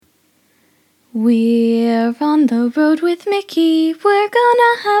We're on the road with Mickey, we're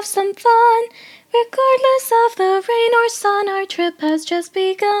gonna have some fun. Regardless of the rain or sun, our trip has just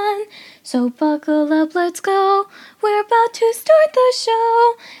begun. So buckle up, let's go, we're about to start the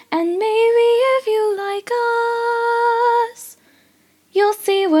show. And maybe if you like us, you'll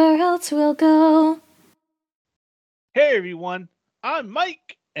see where else we'll go. Hey everyone, I'm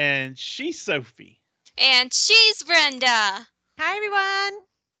Mike and she's Sophie. And she's Brenda. Hi, everyone.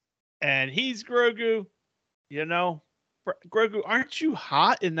 And he's Grogu. You know, Grogu, aren't you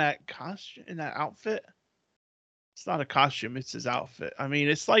hot in that costume, in that outfit? It's not a costume, it's his outfit. I mean,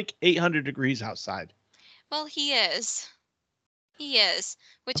 it's like 800 degrees outside. Well, he is. He is.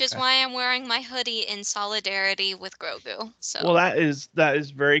 Which is Okay. why I'm wearing my hoodie in solidarity with Grogu. So, Well, that is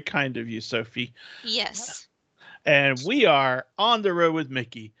very kind of you, Sophie. yes. And we are on the road with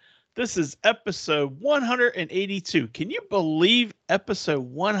Mickey. This is episode 182. Can you believe episode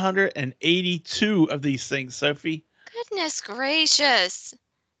 182 of these things, Sophie? Goodness gracious.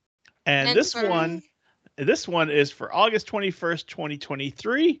 And And this for one is for August 21st,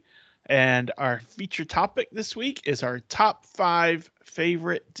 2023. And our feature topic this week is our top 5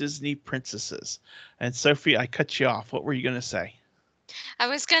 favorite Disney princesses. And Sophie, I cut you off. What were you going to say? I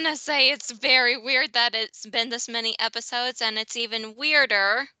was going to say it's very weird that it's been this many episodes, and it's even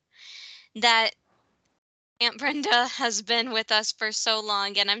weirder that Aunt Brenda has been with us for so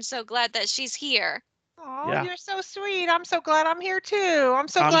long, and I'm so glad that she's here. Oh, Yeah. you're so sweet. I'm so glad I'm here too. I'm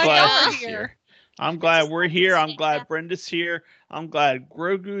so I'm glad glad y'all are she's here. here. I'm I glad just we're love to here. I'm say glad that. Brenda's here. I'm glad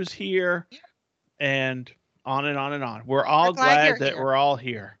Grogu's here. And on and on and on. We're all glad you're glad that here. we're all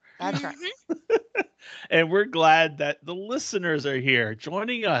here. That's right. And we're glad that the listeners are here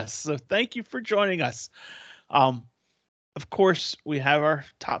joining us. So thank you for joining us. Um, of course, we have our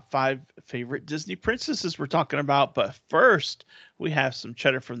top 5 favorite Disney princesses we're talking about. But first, we have some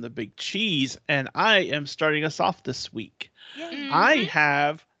cheddar from the big cheese. And I am starting us off this week. Yay. I Mhm.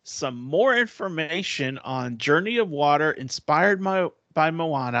 have some more information on Journey of Water inspired by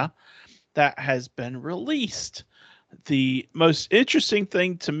Moana that has been released. The most interesting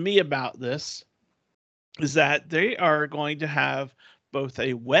thing to me about this is that they are going to have both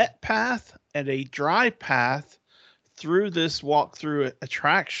a wet path and a dry path through this walkthrough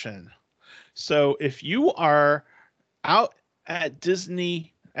attraction. So if you are out at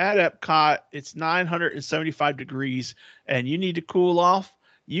Disney at Epcot, it's 975 degrees and you need to cool off,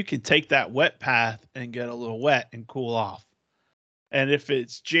 you can take that wet path and get a little wet and cool off. And if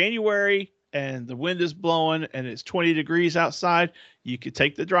it's January and the wind is blowing and it's 20 degrees outside, you could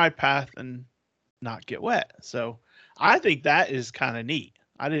take the dry path and not get wet. So I think that is kind of neat.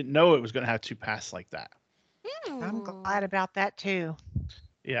 I didn't know it was going to have 2 paths like that. I'm Ooh. glad about that too.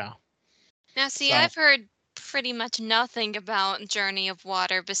 Yeah. Now, see, So, I've heard pretty much nothing about Journey of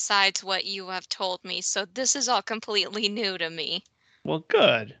Water besides what you have told me, so this is all completely new to me. well,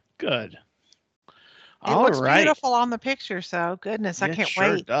 good. Good. It All looks right. beautiful on the picture, so goodness, I It can't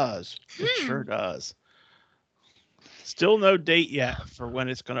sure wait. does. It Hmm. sure does. Still no date yet for when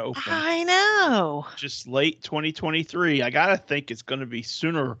it's going to open. I know. Just late 2023. I got to think it's going to be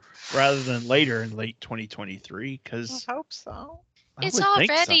sooner rather than later in late 2023 I because hope so. I It's would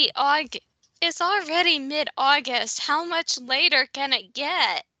think so. already It's already mid-August. How much later can it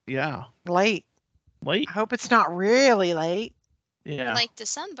get? Yeah. Late. I Late. hope it's not really late. Yeah. Like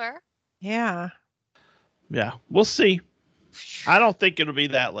December? Yeah. Yeah. We'll see. I don't think it'll be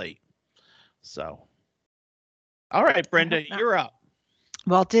that late. So, all right, I hope Brenda, not. you're up.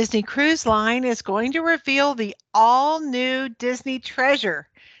 Well, Disney Cruise Line is going to reveal the all new Disney Treasure,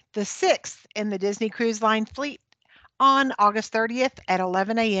 the sixth in the Disney Cruise Line fleet, on August 30th at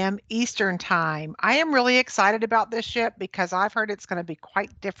 11 a.m. Eastern Time. I am really excited about this ship because I've heard it's going to be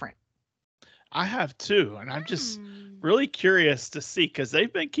quite different. I have too, and I'm just Hmm. really curious to see because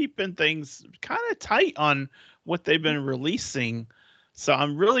they've been keeping things kind of tight on what they've been releasing. So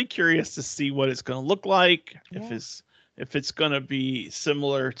I'm really curious to see what it's going to look like. Yeah, If it's going to be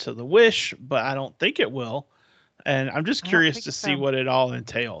similar to the Wish, but I don't think it will. And I'm just I don't curious think to see so. what it all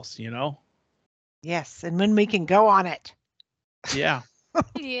entails. You know? Yes, and when we can go on it. Yeah,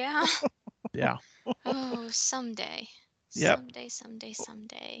 Yeah. yeah, Oh, someday. yep.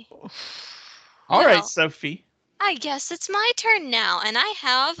 Someday. All right, Well, Sophie. I guess it's my turn now, and I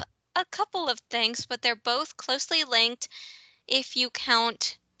have a couple of things, but they're both closely linked if you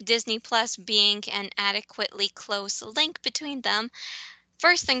count Disney Plus being an adequately close link between them.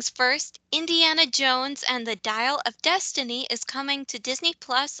 First things first, Indiana Jones and the Dial of Destiny is coming to Disney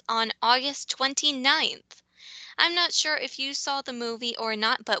Plus on August 29th. I'm not sure if you saw the movie or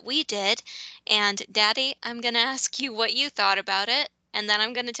not, but we did. And Daddy, I'm going to ask you what you thought about it. and then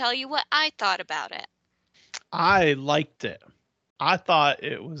I'm going to tell you what I thought about it. I liked it. I thought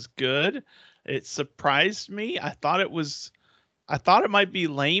it was good. It surprised me. I thought it might be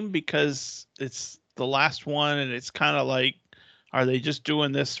lame because it's the last one and it's kind of like, are they just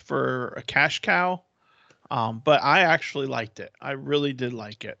doing this for a cash cow? But I actually liked it. I really did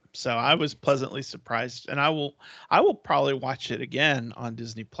like it. So I was pleasantly surprised, and I will probably watch it again on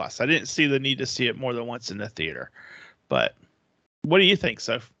Disney Plus. I didn't see the need to see it more than once in the theater. But what do you think,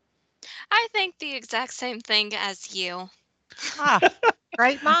 Soph? I think the exact same thing as you. Ah,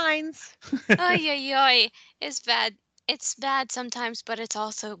 great minds. Ay, ay, ay. It's bad. It's bad sometimes, but it's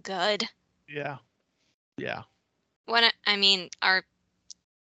also good. Yeah. Yeah. I mean, our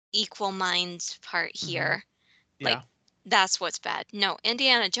equal minds part here. Yeah. Like, that's what's bad. No,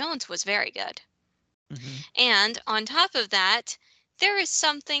 Indiana Jones was very good. And on top of that, there is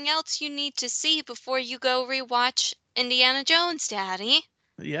something else you need to see before you go rewatch Indiana Jones, Daddy.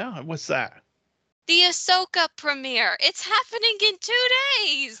 Yeah. What's that? The Ahsoka premiere. It's happening in 2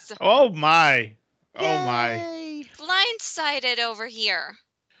 days. Oh my. Oh my. Yay. Blindsided over here.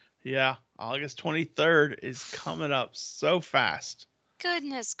 Yeah. August 23rd is coming up so fast.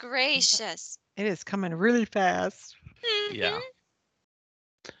 Goodness gracious. It is coming really fast. Yeah.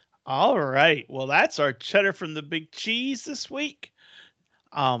 All right. Well, that's our cheddar from the big cheese this week.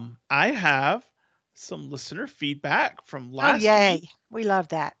 I have some listener feedback from last Oh, yay. week. We love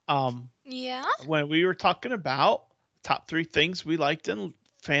that. Yeah. When we were talking about top 3 things we liked in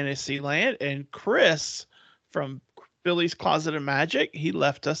Fantasyland, and Chris from Billy's Closet of Magic, he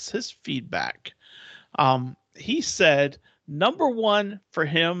left us his feedback. He said number 1 for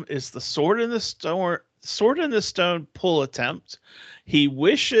him is the Sword in the Stone pull attempt. He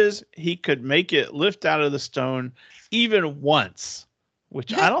wishes he could make it lift out of the stone even once,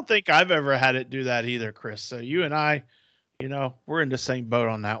 which I don't think I've ever had it do that either, Chris. So you and I, we're in the same boat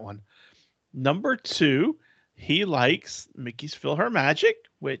on that one. Number 2, he likes Mickey's PhilharMagic,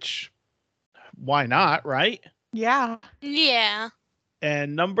 which why not, right? Yeah. Yeah.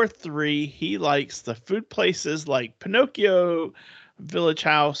 And number 3, he likes the food places like Pinocchio Village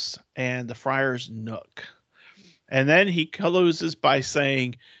House and the Friar's Nook. And then he closes by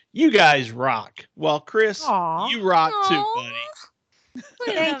saying, "You guys rock." Well, Chris, Aw. you rock too, Aw. buddy.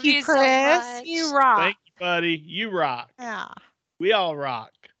 We Thank love you, so Chris. much. You rock. Thank you, buddy. You rock. Yeah. We all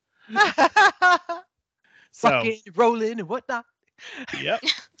rock. So, Rocking, rolling, and whatnot. yep.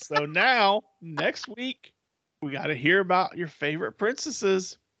 So now, next week, we got to hear about your favorite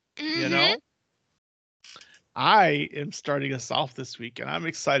princesses. You know, I am starting us off this week, and I'm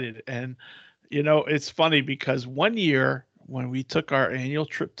excited. And it's funny because one year when we took our annual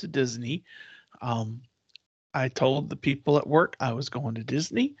trip to Disney, I told the people at work I was going to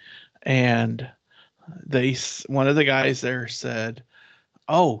Disney, and one of the guys there said,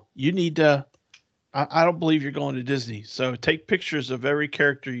 "Oh, you need to. I don't believe you're going to Disney, so take pictures of every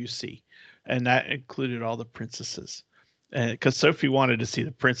character you see," and that included all the princesses. And because Sophie wanted to see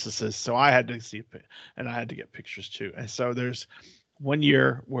the princesses, so I had to see it, and I had to get pictures too. And so there's one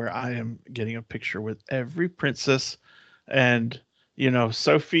year where I am getting a picture with every princess, and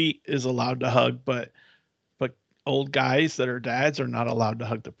Sophie is allowed to hug, but old guys that are dads are not allowed to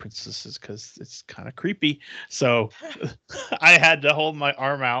hug the princesses because it's kind of creepy. So I had to hold my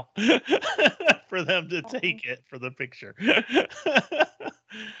arm out for them to take it for the picture.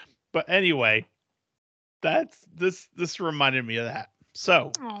 But anyway, this reminded me of that.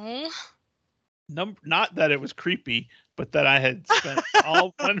 So not that it was creepy, but that I had spent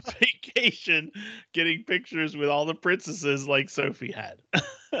all one vacation getting pictures with all the princesses like Sophie had.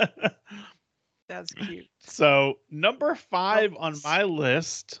 That's cute. So number 5 on my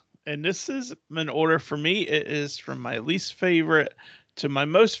list, and this is in order for me, it is from my least favorite to my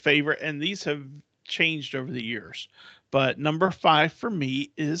most favorite, and these have changed over the years. But number 5 for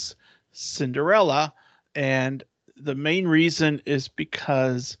me is Cinderella, and the main reason is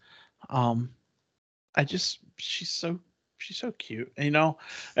because she's so cute,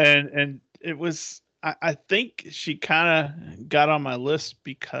 and it was I think she kind of got on my list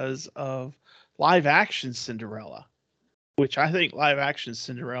because of live action Cinderella, which I think live action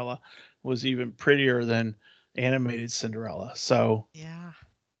Cinderella was even prettier than animated Cinderella. So Yeah.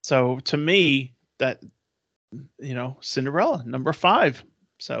 So to me, that Cinderella number 5.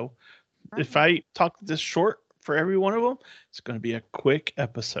 So if I talk this short for every one of them, it's going to be a quick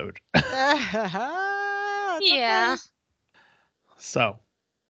episode. Yeah. So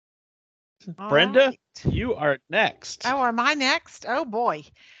All Brenda, right. you are next. Oh, am I next? Oh boy.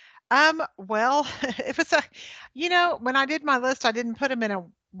 Well, if it's when I did my list, I didn't put them in a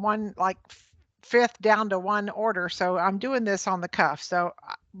one like fifth down to one order, so I'm doing this on the cuff. So,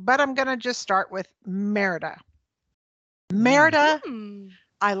 but I'm going to just start with Merida. Merida,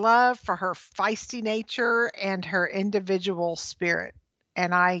 I love for her feisty nature and her individual spirit,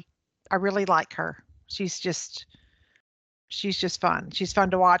 and I really like her. She's just fun. She's fun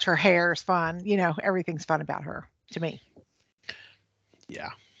to watch. Her hair is fun. You know, everything's fun about her to me. Yeah.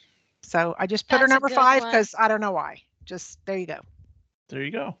 So I just put her That's a number good 5 one. because I don't know why. Just there you go. There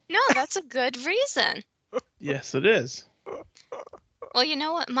you go. No, that's a good reason. Yes, it is. Well, you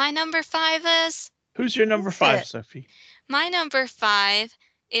know what my number 5 is? Who's your number Who's 5, it? Sophie? My number 5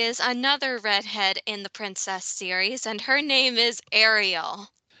 is another redhead in the Princess series, and her name is Ariel.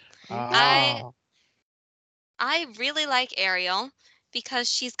 Ah. I really like Ariel because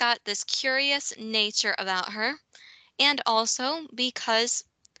she's got this curious nature about her, and also because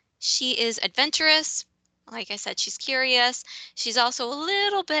she is adventurous. Like I said, she's curious. She's also a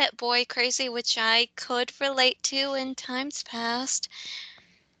little bit boy crazy, which I could relate to in times past.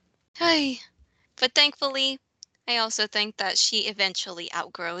 Hey, but thankfully, I also think that she eventually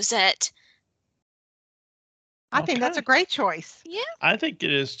outgrows it. I think that's a Okay. great choice. Yeah. I think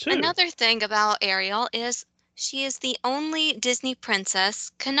it is too. Another thing about Ariel is she is the only Disney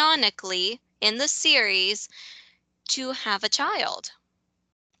princess canonically in the series to have a child.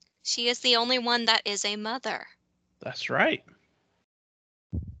 She is the only one that is a mother. That's right.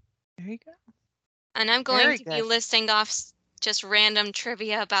 There you go. And I'm going Very to be good. listing off just random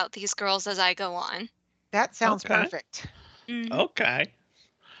trivia about these girls as I go on. That sounds Okay. perfect. Mhm. Okay.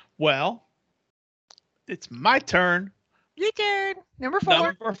 Well, it's my turn. You did. Number 4.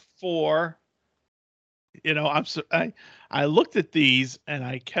 Number 4. You know, I looked at these and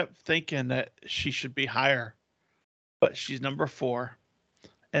I kept thinking that she should be higher, but she's number 4,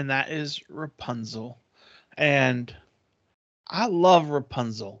 and that is Rapunzel. And I love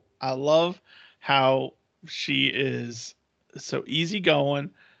Rapunzel. I love how she is so easygoing,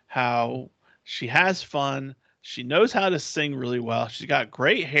 how she has fun. She knows how to sing really well. She's got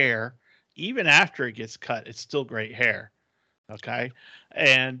great hair. Even after it gets cut, it's still great hair. Okay.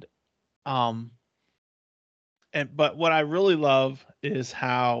 And um but what I really love is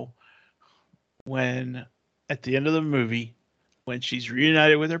how when at the end of the movie, when she's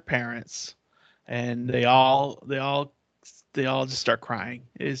reunited with her parents and they all just start crying.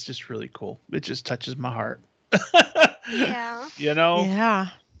 It's just really cool. It just touches my heart. Yeah. You know, Yeah.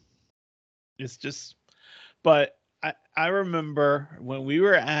 it's just but I remember when we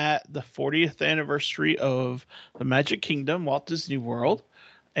were at the 40th anniversary of the Magic Kingdom, Walt Disney World,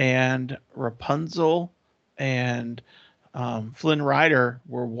 and Rapunzel and Flynn Rider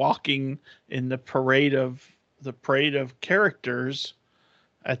were walking in the parade of characters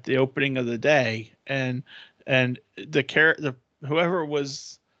at the opening of the day, and the whoever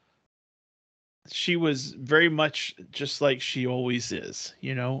was, she was very much just like she always is,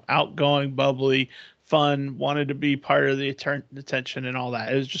 outgoing, bubbly, fun, wanted to be part of the attention and all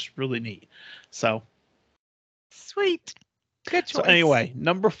that. It was just really neat. So Sweet. Good choice. so anyway,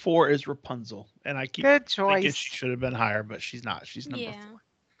 number 4 is Rapunzel, and I keep Good thinking choice. she should have been higher, but she's not. She's number Yeah.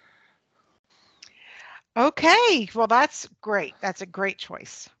 4. Okay. Well, that's great. That's a great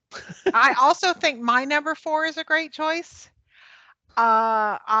choice. I also think my number 4 is a great choice.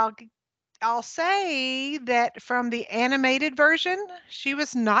 I'll say that from the animated version, she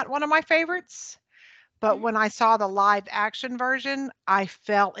was not one of my favorites. But when I saw the live action version, I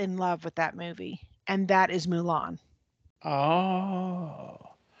fell in love with that movie, and that is Mulan. Oh.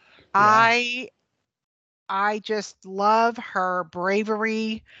 Yeah. I just love her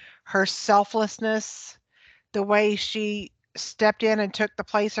bravery, her selflessness, the way she stepped in and took the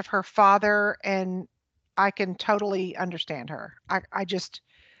place of her father, and I can totally understand her. I just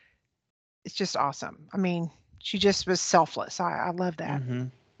it's just awesome. I mean, she just was selfless. I love that. Mm-hmm.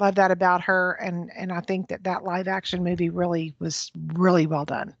 Love that about her, and I think that live action movie really was really well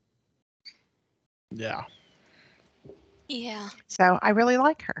done. Yeah. Yeah. So I really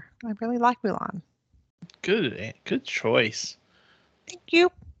like her. I really like Mulan. Good choice. Thank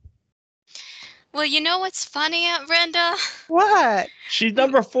you. Well, you know what's funny, Aunt Brenda? What? She's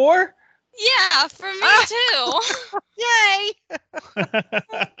number 4? Yeah, for me too. Yay!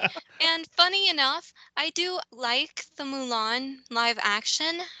 And funny enough, I do like the Mulan live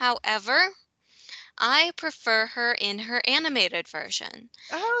action. However, I prefer her in her animated version.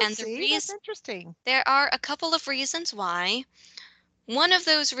 Oh, And see, that's interesting. there are a couple of reasons why. One of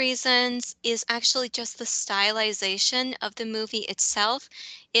those reasons is actually just the stylization of the movie itself.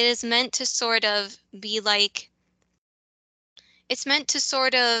 It is meant to sort of be like, it's meant to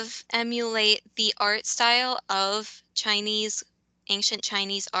sort of emulate the art style of Chinese ancient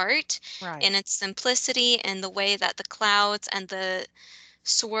Chinese art Right. in its simplicity and the way that the clouds and the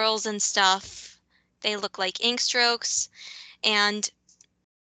swirls and stuff, they look like ink strokes. And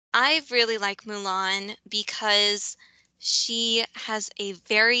I really like Mulan because she has a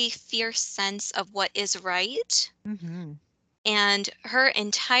very fierce sense of what is right. Mm-hmm. And her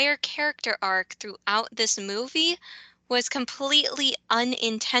entire character arc throughout this movie was completely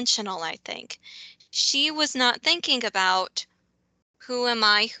unintentional, I think. She was not thinking about who am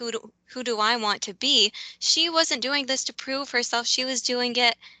I, who do I want to be. She wasn't doing this to prove herself. She was doing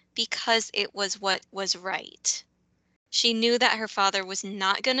it because it was what was right. She knew that her father was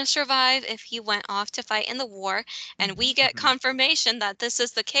not going to survive if he went off to fight in the war, and we get Mhm. confirmation that this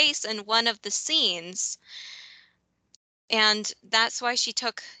is the case in one of the scenes. And that's why she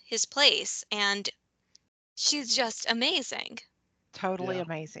took his place, and she's just amazing. Totally Yeah.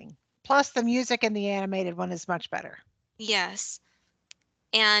 amazing. Plus, the music in the animated one is much better. Yes.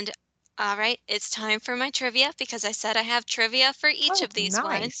 And all right, it's time for my trivia because I said I have trivia for each Oh, of these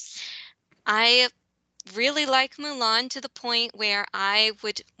ones. nice. I really like Mulan to the point where I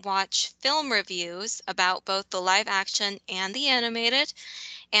would watch film reviews about both the live action and the animated.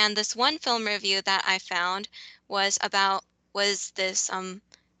 And this one film review that I found was this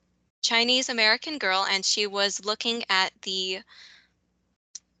Chinese American girl, and she was looking at the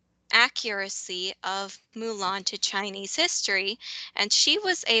accuracy of Mulan to Chinese history, and she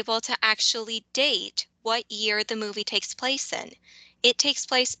was able to actually date what year the movie takes place in. It takes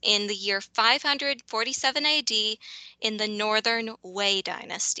place in the year 547 AD in the Northern Wei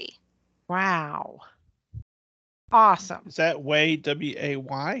dynasty. Wow. Awesome. Is that Way,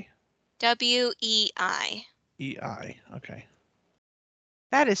 Way? WEI. EI. Okay.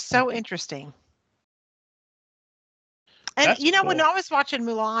 That is so Okay. interesting. And That's when cool. I was watching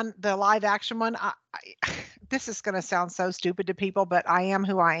Mulan, the live action one, this is going to sound so stupid to people, but I am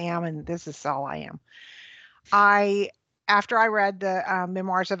who I am, and this is all I am. After I read the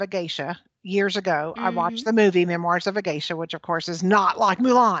Memoirs of a Geisha years ago, I watched the movie Memoirs of a Geisha, which of course is not like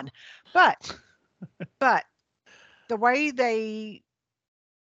Mulan, but the way they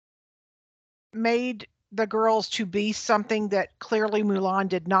made the girls to be something that clearly Mulan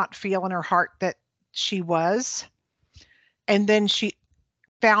did not feel in her heart that she was, and then she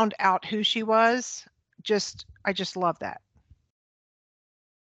found out who she was. I just love that.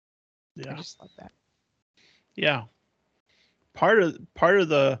 I Yeah. just love that. Yeah. Part of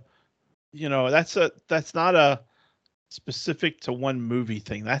the, that's not a specific to one movie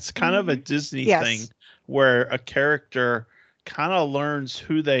thing. That's kind of a Disney thing Yes. where a character kind of learns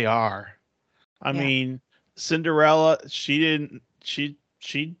who they are. I Yeah. mean, Cinderella, she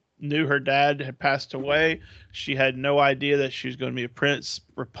knew her dad had passed away. She had no idea that she was going to be a prince.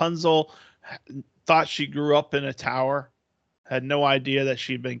 Rapunzel thought she grew up in a tower, had no idea that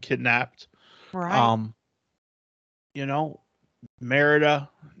she'd been kidnapped. Right. Um, you know, Merida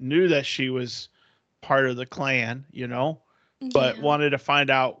knew that she was part of the clan, but Yeah. wanted to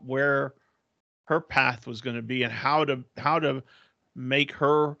find out where her path was going to be and how to make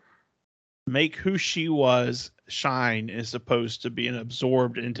her make who she was shine as opposed to being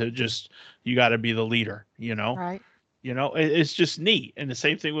absorbed into just you got to be the leader, Right. It's just neat. And the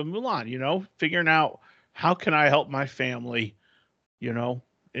same thing with Mulan, figuring out how can I help my family,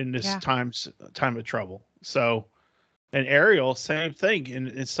 in this Yeah. time of trouble. So, and Ariel, same thing.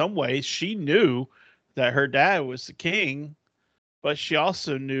 In some ways, she knew that her dad was the king, but she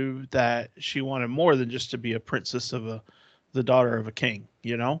also knew that she wanted more than just to be a princess of the daughter of a king,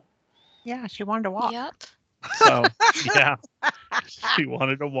 Yeah. She wanted to walk. Yep. So yeah, she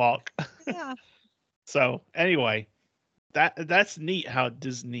wanted to walk. Yeah. So anyway, that's neat how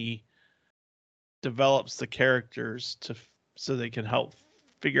Disney develops the characters so they can help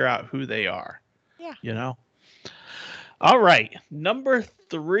figure out who they are. Yeah. All right, number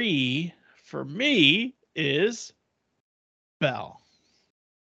 3 for me is Belle.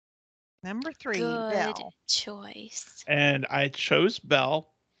 Number 3, Good Belle. choice. And I chose Belle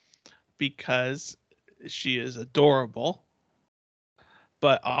because she is adorable,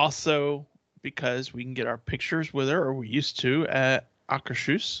 but also because we can get our pictures with her, or we used to at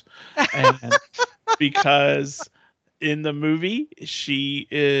Akershus, and because in the movie she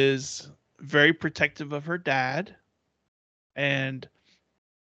is very protective of her dad, and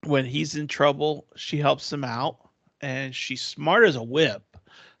when he's in trouble, she helps him out, and she's smart as a whip.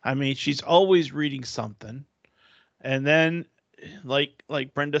 I mean, she's always reading something. And then like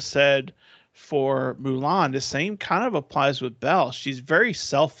Brenda said for Mulan, the same kind of applies with Belle. She's very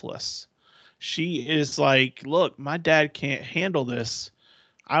selfless. She is like, look, my dad can't handle this.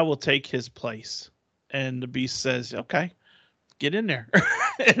 I will take his place. And the beast says, okay, get in there.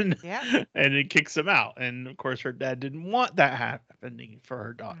 and Yeah. and it kicks him out. And of course her dad didn't want that happening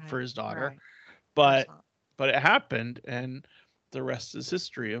for for Right. his daughter. Right. Of course But not. it happened, and the rest is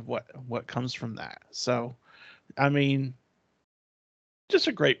history of what comes from that. So, I mean, just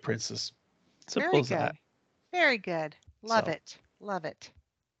a great princess. Simple Very as that. good. Very good. Love So, it. Love it.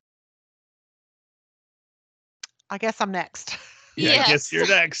 I guess I'm next. yeah, I guess Yes. you're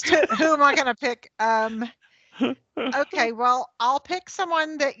next. Who am I going to pick? Okay, well, I'll pick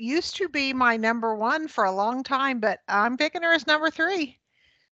someone that used to be my number one for a long time, but I'm picking her as number three,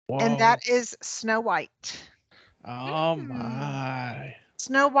 and Whoa. that is Snow White. Oh Hmm. my.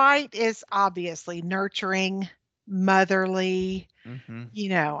 Snow White is obviously nurturing, motherly. Hmm.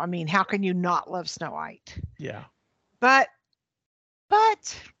 I mean, how can you not love Snow White? Yeah. But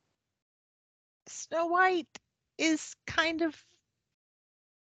but Snow White is kind of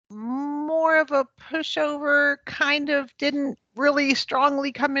more of a pushover, kind of didn't really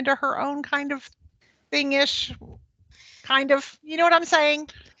strongly come into her own kind of thingish, kind of, you know what I'm saying?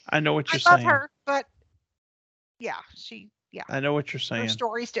 I know what I you're love saying. her, but yeah, I know what you're her saying.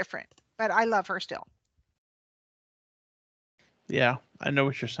 story's different, but I love her still. Yeah, I know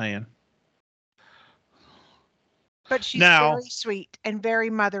what you're saying. But she's Now, very sweet and very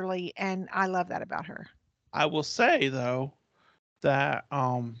motherly, and I love that about her. I will say though that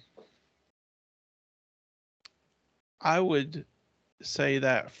I would say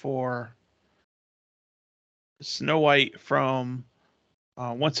that for Snow White from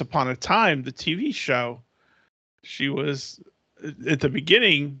Once Upon a Time, the TV show, she was at the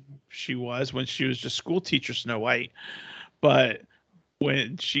beginning. She was when she was just school teacher Snow White, but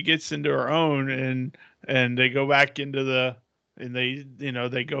when she gets into her own and they go back into the and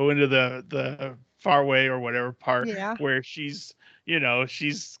they go into the far way or whatever part Yeah. where she's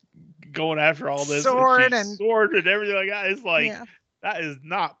going after all this and Sword she's and sword and everything like that. It's like yeah, that is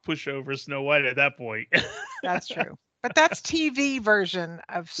not pushover Snow White at that point. that's true. But that's TV version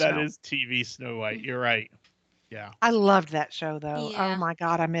of That Snow. is TV Snow White. You're right. Yeah, I loved that show though. Oh Yeah. my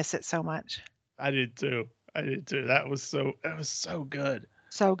God, I miss it so much. I did too. I did too. That was so good.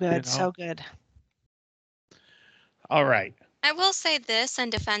 So You good, know. so good. All right. I will say this in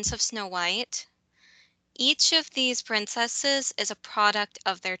defense of Snow White. Each of these princesses is a product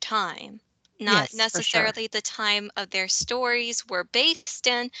of their time. Not Yes, for sure. necessarily the time of their stories were based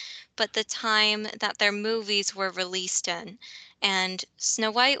in, but the time that their movies were released in. And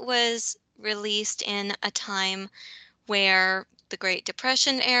Snow White was released in a time where the Great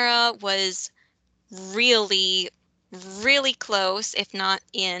Depression era was really, really close, if not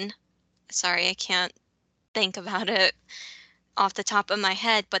in. Sorry, I can't think about it off the top of my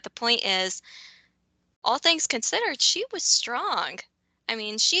head, but the point is, all things considered, she was strong. I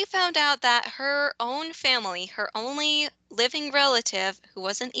mean, she found out that her own family, her only living relative, who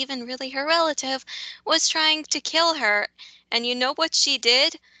wasn't even really her relative, was trying to kill her. And you know what she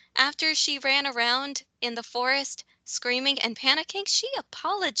did? After she ran around in the forest screaming and panicking, she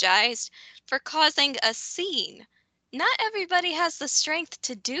apologized for causing a scene. Not everybody has the strength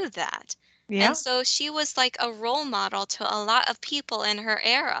to do that. And Yeah. so she was like a role model to a lot of people in her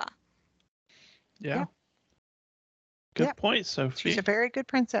era. Yeah. Yep. Good Yep. point, She's a Sophie. very good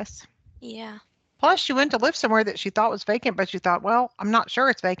princess. Yeah. Plus, she went to live somewhere that she thought was vacant, but she thought, well, I'm not sure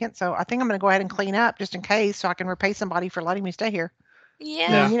it's vacant, so I think I'm going to go ahead and clean up just in case so I can repay somebody for letting me stay here. I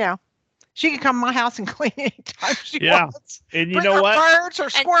Yeah. mean, Yeah. she can come to my house and clean anytime she Yeah. wants. And you Bring know her what? birds or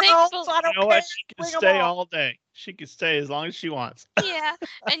And squirrels. thankful, I You don't know care. what? She can Bring them stay all. all day. She can stay as long as she wants. yeah.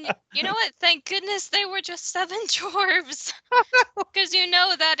 And you know what? Thank goodness they were just seven dwarves. Because you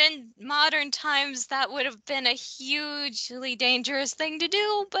know that in modern times that would have been a hugely dangerous thing to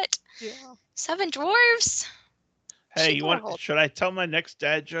do, but Yeah. seven dwarves? Hey, She you got a want? hold. Should I tell my next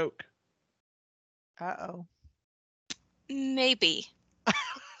dad joke? Uh-oh. Maybe.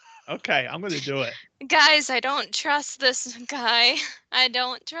 Okay, I'm gonna do it. Guys, I don't trust this guy. I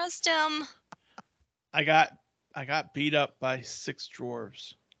don't trust him. I got I got beat up by 6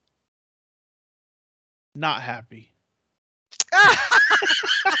 dwarves. Not happy.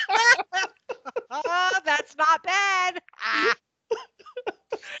 Oh, that's not bad. Ah,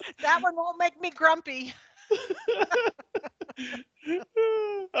 that one won't make me grumpy. Y'all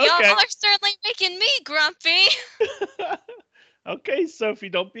Okay. are certainly making me grumpy. Okay, Sophie,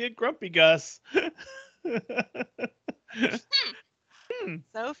 don't be a grumpy Gus.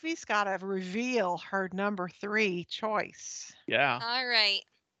 Sophie's got to reveal her number 3 choice. Yeah. All right.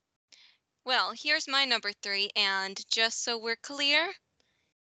 Well, here's my number 3, and just so we're clear,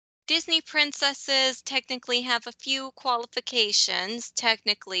 Disney princesses technically have a few qualifications,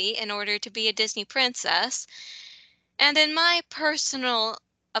 technically, in order to be a Disney princess. And in my personal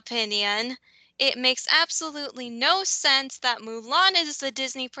opinion, it makes absolutely no sense that Mulan is a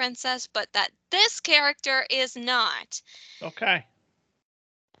Disney princess, but that this character is not. Okay.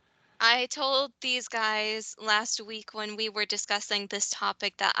 I told these guys last week when we were discussing this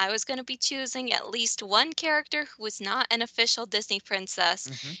topic that I was going to be choosing at least one character who was not an official Disney princess.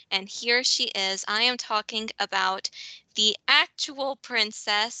 Mhm. And here she is. I am talking about the actual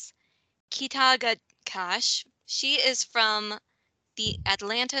princess, Kitagakash. She is from the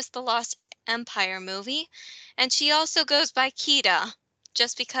Atlantis the Lost Empire movie, and she also goes by Kita,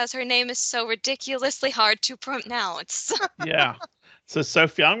 just because her name is so ridiculously hard to pronounce. Yeah. So,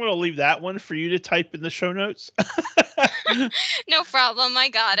 Sophie, I'm going to leave that one for you to type in the show notes. No problem, I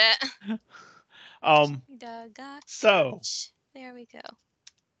got it. So, There we go.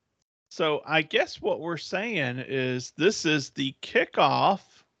 so I guess what we're saying is this is the kickoff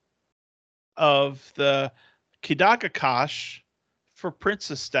of the Kidagakash for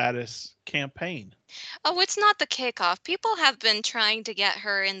Princess Status campaign. Oh, it's not the kickoff. People have been trying to get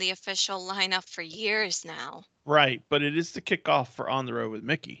her in the official lineup for years now. Right, but it is the kickoff for On the Road with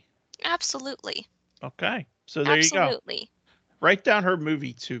Mickey. Absolutely. Okay, so there you go. Absolutely. Write down her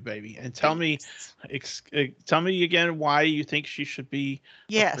movie too, baby, and tell me, tell me again why you think she should be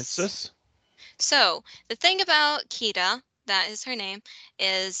a princess. So the thing about Kita, that is her name,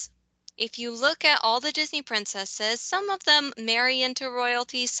 is if you look at all the Disney princesses, some of them marry into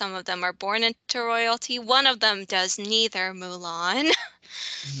royalty, some of them are born into royalty. One of them does neither, Mulan.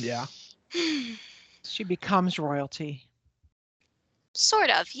 Yeah. She becomes royalty. Sort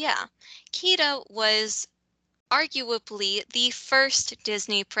of, yeah. Kita was arguably the first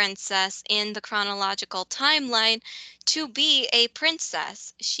Disney princess in the chronological timeline to be a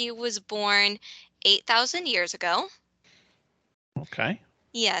princess. She was born 8,000 years ago. Okay.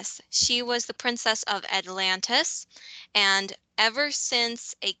 Yes, she was the princess of Atlantis, and ever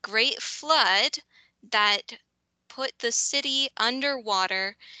since a great flood that put the city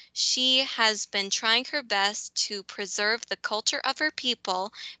underwater, she has been trying her best to preserve the culture of her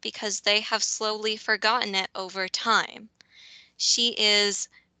people because they have slowly forgotten it over time. She's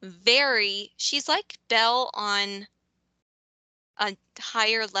like Belle on a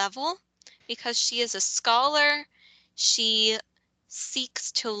higher level because she is a scholar. She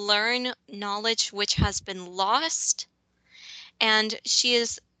seeks to learn knowledge which has been lost. And she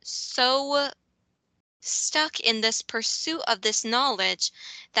is so stuck in this pursuit of this knowledge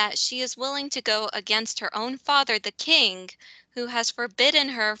that she is willing to go against her own father, the king, who has forbidden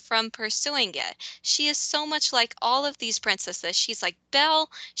her from pursuing it. She is so much like all of these princesses. She's like Belle,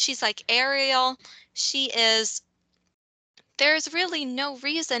 she's like Ariel. There's really no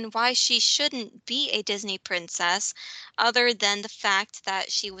reason why she shouldn't be a Disney princess other than the fact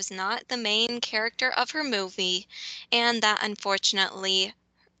that she was not the main character of her movie and that unfortunately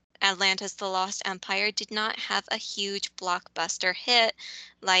Atlantis the Lost Empire did not have a huge blockbuster hit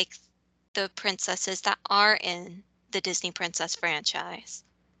like the princesses that are in the Disney Princess franchise.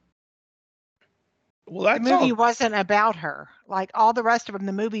 Well, that's the movie all wasn't about her. Like all the rest of them,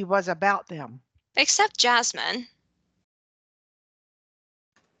 the movie was about them. Except Jasmine.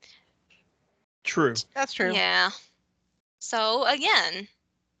 true. That's true. Yeah. So again,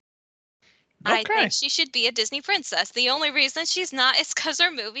 I Okay. think she should be a Disney princess. The only reason she's not is because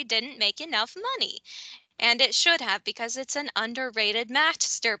her movie didn't make enough money. And it should have because it's an underrated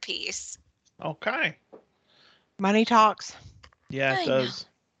masterpiece. Okay. Money talks. Yeah, I it know. does.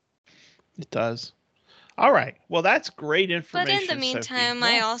 It does. All right. Well, that's great But information. in the meantime,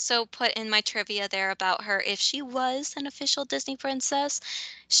 Sophie. I Yeah. also put in my trivia there about her. If she was an official Disney princess,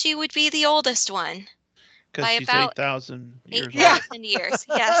 she would be the oldest one Because by she's about 8,000 years old. 8,000 years.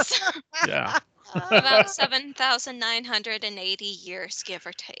 Yes. Yeah. About 7,980 years, give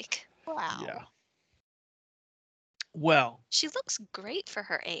or take. Wow. Yeah. Well, She looks great for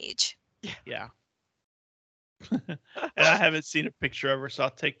her age. yeah. And I haven't seen a picture of her, so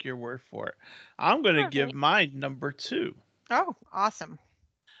I'll take your word for it. I'm going to give Alright. mine number 2. Oh, awesome.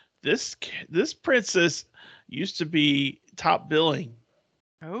 This princess used to be top billing,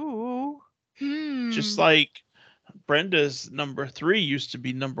 Oh. just like Brenda's number 3 used to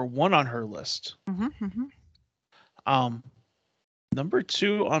be number 1 on her list. Number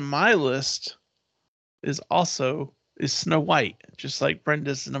 2 on my list is Snow White, just like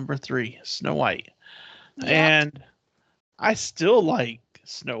Brenda's number 3, Snow White. Yep. And I still like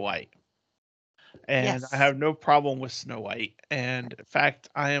Snow White. And Yes. I have no problem with Snow White. And in fact,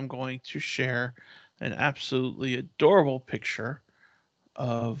 I am going to share an absolutely adorable picture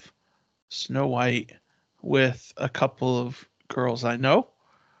of Snow White with a couple of girls I know.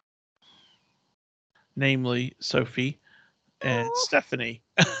 namely Sophie and Oh. Stephanie.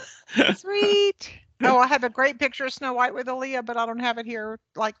 Sweet. Oh, I have a great picture of Snow White with Aaliyah, but I don't have it here.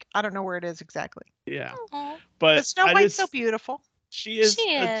 Like, I don't know where it is exactly. Yeah, Aw, But but Snow I White's so just beautiful. she she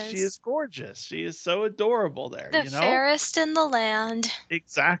is is gorgeous. She is so adorable there. the fairest in the land.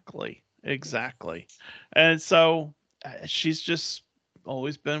 Exactly, exactly. And so she's just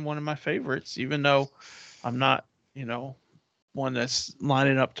always been one of my favorites, even though I'm not, one that's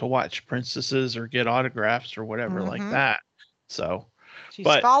lining up to watch princesses or get autographs or whatever like Mhm. that. So, She's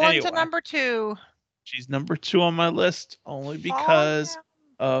but fallen to anyway, number 2. she's number 2 on my list only Fallen because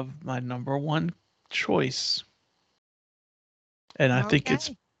of my number 1 choice. And I down. think it's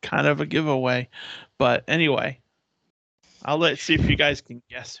Okay. kind of a giveaway. But anyway, I'll see if you guys can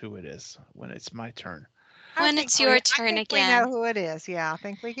guess who it is when it's my turn. When it's your turn I think we know again. who it is. Yeah, I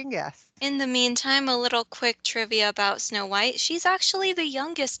think we can guess. In the meantime, a little quick trivia about Snow White. She's actually the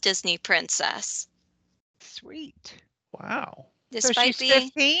youngest Disney princess, Sweet. Wow. So despite she's being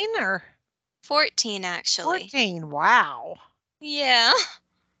 15 or 14, actually. 14. Wow. Yeah.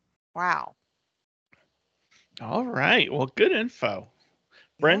 Wow. All right. Well, good info. Yeah.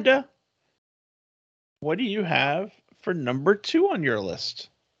 Brenda, what do you have for number 2 on your list?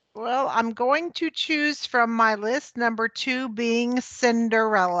 Well, I'm going to choose from my list, number 2 being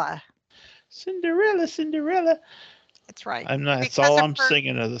Cinderella. Cinderella, Cinderella. That's right. That's all I'm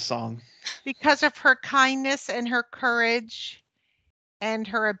singing of the song. Because of her kindness and her courage and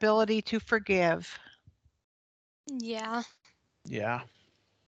her ability to forgive. Yeah. Yeah.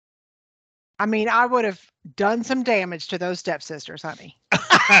 I mean, I would have done some damage to those stepsisters, honey.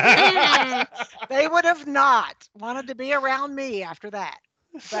 They would have not wanted to be around me after that.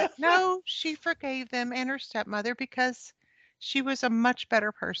 But no, she forgave them and her stepmother because she was a much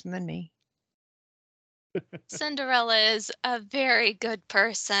better person than me. Cinderella is a very good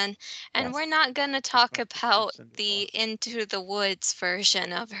person, and Yes. we're not going to talk Not about Cinderella. the Into the Woods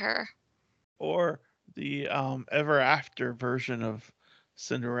version of her. Or the Ever After version of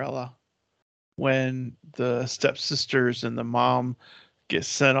Cinderella, when the stepsisters and the mom get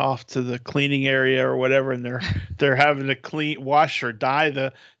sent off to the cleaning area or whatever, and they're having to wash or dye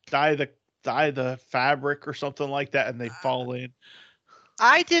the fabric or something like that, and they fall in.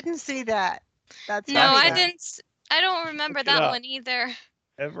 I didn't see that. That's No, funny, I though. didn't. I don't remember Look it that up. one either.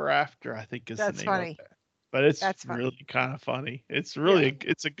 Ever After, I think is the That's name funny. of it. But it's That's funny. really kind of funny. It's really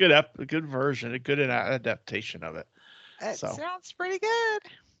it's a good version, a good adaptation of it. It So. sounds pretty good.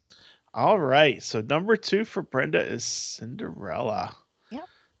 All right. So number 2 for Brenda is Cinderella. Yep.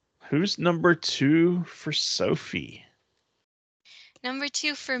 Who's number 2 for Sophie? Number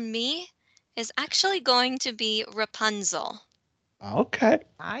 2 for me is actually going to be Rapunzel. Okay.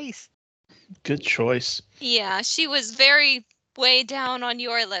 Nice. Good choice. Yeah, she was very way down on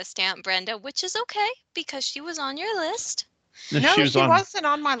your list, Aunt Brenda, which is okay because she was on your list. No, she wasn't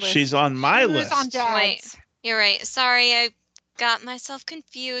on my list. She's on my list. She was on Dad's. You're right. Sorry, I got myself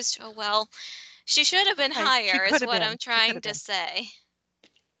confused. Oh well. She should have been higher is what I'm trying to say.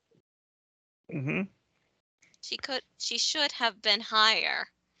 Mm-hmm. She should have been higher.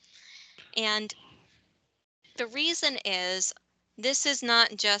 And the reason is this is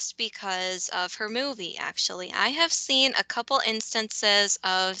not just because of her movie, actually. I have seen a couple instances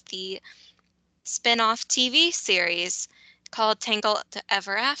of the spin-off TV series called Tangled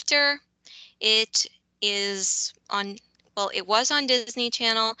Ever After. It is on, well, it was on Disney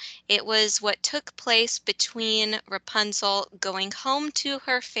Channel. It was what took place between Rapunzel going home to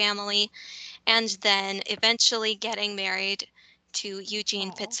her family and then eventually getting married to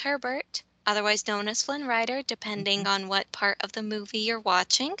Eugene Fitzherbert, otherwise known as Flynn Rider, depending on what part of the movie you're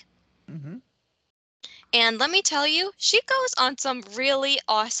watching. Mm-hmm. And let me tell you, she goes on some really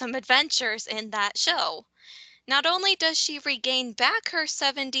awesome adventures in that show. Not only does she regain back her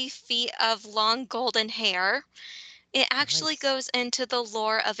 70 feet of long golden hair, it actually goes into the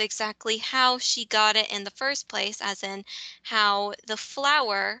lore of exactly how she got it in the first place, as in how the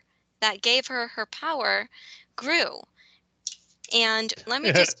flower that gave her her power grew. And let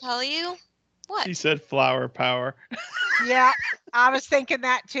me just tell you, what? She said flower power. Yeah, I was thinking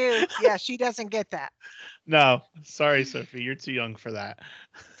that too. Yeah, she doesn't get that. No, sorry, Sophie, you're too young for that.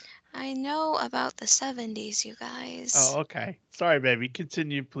 I know about the 70s, you guys. Oh, okay. Sorry, baby.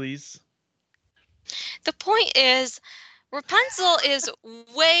 Continue, please. The point is, Rapunzel is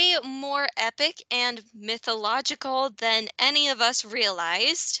way more epic and mythological than any of us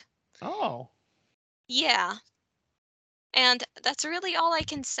realized. Oh. Yeah. And that's really all I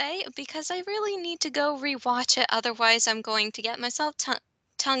can say because I really need to go rewatch it. Otherwise, I'm going to get myself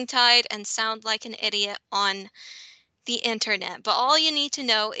tongue-tied and sound like an idiot on the internet. But all you need to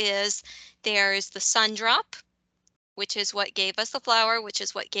know is there's the sun drop, which is what gave us the flower, which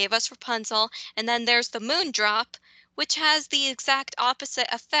is what gave us Rapunzel. And then there's the moon drop, which has the exact opposite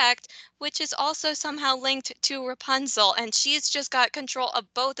effect, which is also somehow linked to Rapunzel. And she's just got control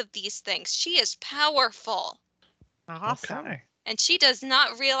of both of these things. She is powerful. Awesome. Okay. And she does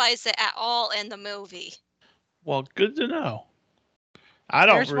not realize it at all in the movie. Well, good to know. I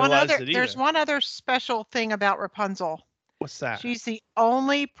don't realize it either. There's one other special thing about Rapunzel. What's that? She's the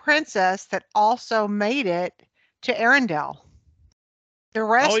only princess that also made it to Arendelle. The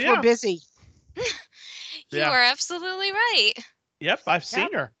rest yeah. were busy. You Yeah. are absolutely right. Yep, I've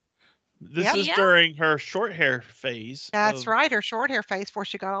seen her. This Yep. is Yeah. during her short hair phase. That's right, her short hair phase before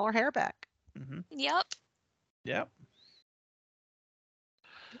she got all her hair back. Mm-hmm. Yep. Yep.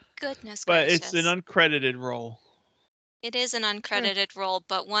 Goodness But gracious. it's an uncredited role. It is an uncredited role,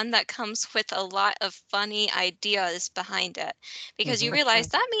 but one that comes with a lot of funny ideas behind it. Because you Mhm. realize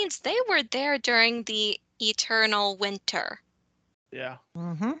that means they were there during the eternal winter. Yeah.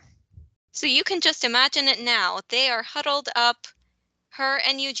 Mm-hmm. So you can just imagine it now. They are huddled up, her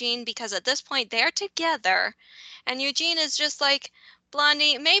and Eugene, because at this point they're together. And Eugene is just like,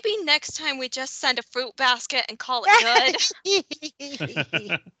 Blondie, maybe next time we just send a fruit basket and call it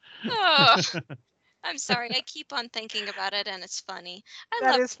good. Oh, I'm sorry. I keep on thinking about it and it's funny. I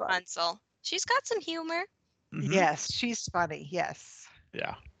That love is fun. Rapunzel. She's got some humor. Mhm. Yes, she's funny. Yes.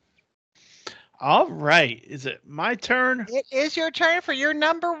 Yeah. All right. Is it my turn? It is your turn for your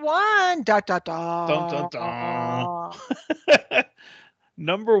number one. Da da da. Dun, dun, dun.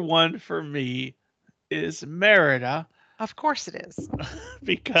 Number one for me is Merida Of course it is.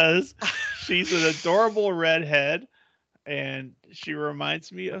 because she's an adorable redhead and she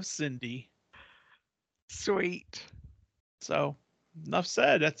reminds me of Cindy. Sweet. So enough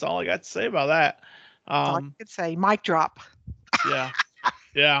said. That's all I got to say about that. That's all I could say. Mic drop. Yeah.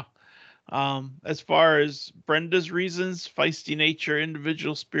 Yeah. As far as Brenda's reasons, feisty nature,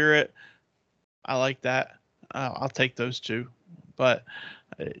 individual spirit, I like that. I'll take those two. But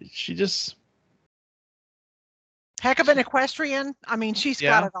she just, Heck of an equestrian. I mean, she's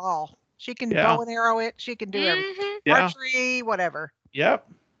Yeah. got it all. She can Yeah. bow and arrow it. She can do everything. Mhm. yeah. Archery, whatever. Yep.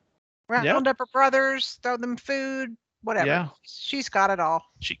 Round up her brothers, throw them food, whatever. Yeah. She's got it all.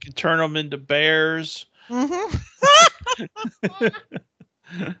 She can turn them into bears. Mm-hmm.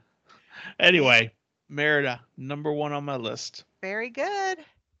 Anyway, Merida, number one on my list. Very good.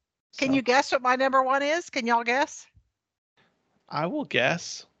 Can So, you guess what my number one is? Can y'all guess? I will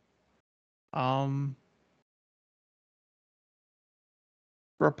guess.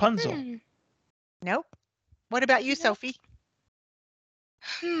 Rapunzel. Nope. What about you, Nope. Sophie?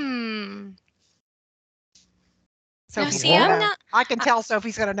 No, Sophie's see, gonna I'm know. not. I can tell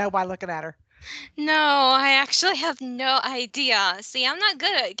Sophie's going to know by looking at her. No, I actually have no idea. See, I'm not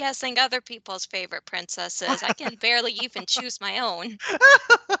good at guessing other people's favorite princesses. I can barely even choose my own.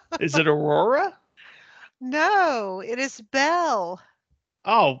 Is it Aurora? No, it is Belle.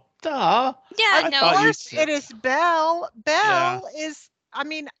 Oh, duh. Yeah, I no. thought Of you course, said- it is Belle. Yeah. Belle is, I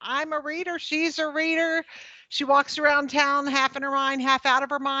mean, I'm a reader. She's a reader. She walks around town half in her mind, half out of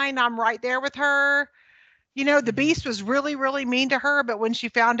her mind. I'm right there with her. You know, the Mhm. Beast was really, really mean to her, but when she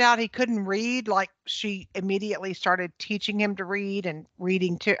found out he couldn't read, like she immediately started teaching him to read and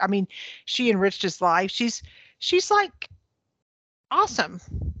reading too. I mean, she enriched his life. She's like awesome.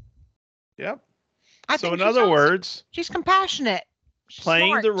 Yep. I So think in she's other awesome. words, She's compassionate. She's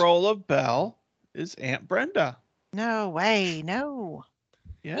playing the smart. role of Belle is Aunt Brenda. No way, no.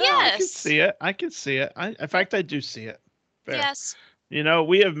 Yeah, I can Yes. see it. I can see it. In fact, I do see it. Fair. Yes. You know,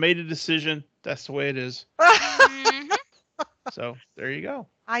 we have made a decision. That's the way it is. Mhm. So there you go.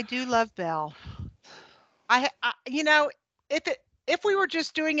 I do love Belle. You know, if we were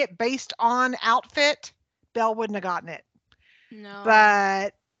just doing it based on outfit, Belle wouldn't have gotten it. No.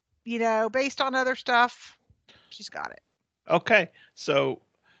 But you know, based on other stuff, she's got it. Okay. So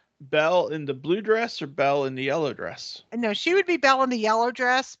Belle in the blue dress or Belle in the yellow dress? And no, she would be Belle in the yellow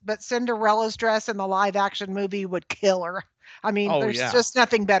dress, but Cinderella's dress in the live action movie would kill her. I mean, Oh, there's yeah. just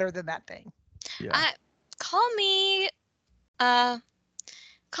nothing better than that thing. Yeah. Call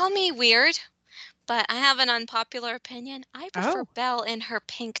me weird, but I have an unpopular opinion. I prefer Oh. Belle in her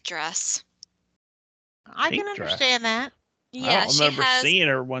pink dress. I Pink can dress. understand that. Yeah, I don't she remember has seeing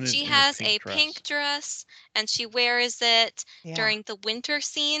her one. she in has a a dress. pink dress and she wears it Yeah. during the winter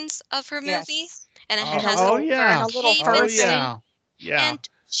scenes of her movie. Yes. And it Oh, has oh, a yeah. and a little cape Oh and fur yeah. Yeah. And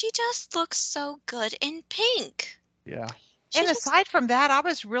she just looks so good in pink. Yeah. She And just- aside from that,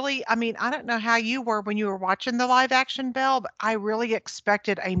 I mean, I don't know how you were when you were watching the live action Belle, but I really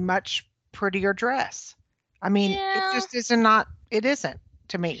expected a much prettier dress. I mean, it Yeah. just is not. It isn't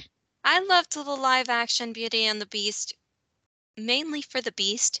to me. I loved the live action Beauty and the Beast, mainly for the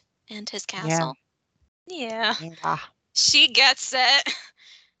Beast and his Yeah. castle. Yeah. Yeah. She gets it.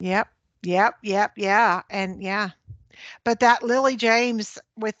 Yep. Yep. Yep. Yeah. And yeah. But that Lily James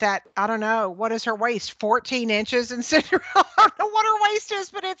with that, I don't know, what is her waist? 14 inches in Cinderella. I don't know what her waist is,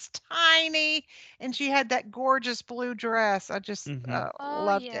 but it's tiny. And she had that gorgeous blue dress. I just Mm-hmm. Oh,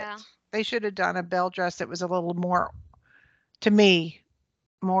 loved it. yeah. They should have done a Belle dress that was a little more, to me,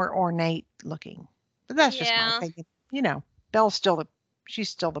 more ornate looking. But that's just my Yeah. opinion. She's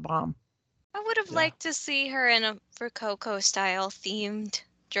still the bomb. I would have Yeah. liked to see her in a Rococo style themed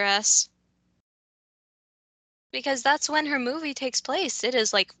dress. Because that's when her movie takes place. It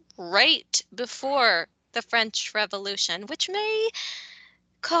is like right before the French Revolution, which may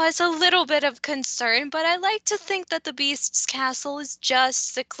cause a little bit of concern, but I like to think that the Beast's castle is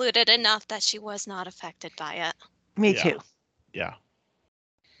just secluded enough that she was not affected by it. Me Yeah. too. Yeah.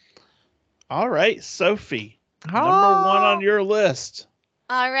 All right, Sophie. Number one Oh, on your list.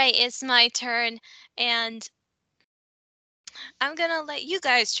 All right, it's my turn, and I'm gonna let you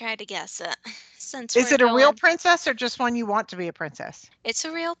guys try to guess it since is we're it a real going. princess or just one you want to be a princess? It's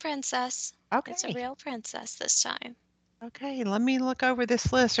a real princess. It's a Okay. real princess this time. Okay, let me look over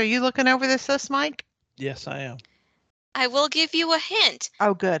this list. Are you looking over this list, Mike? Yes, I am. I will give you a hint.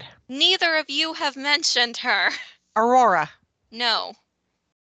 Oh, good. Neither of you have mentioned her. Aurora. No.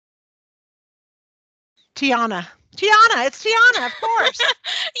 Tiana. Tiana. It's Tiana, of course. Of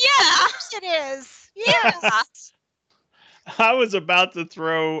Yeah. course it is. Yes. I was about to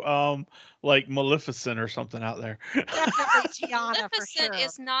throw like Maleficent or something out there. Definitely Tiana for Maleficent sure.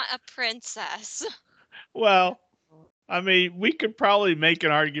 is not a princess. Well, I mean, we could probably make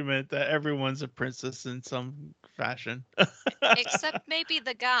an argument that everyone's a princess in some fashion. Except maybe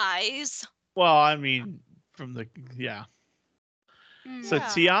the guys. Well, I mean, from the yeah. So Yeah,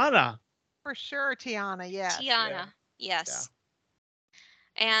 Tiana. for sure Tiana. Yes. Tiana. Yes.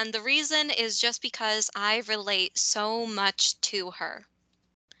 And the reason is just because I relate so much to her.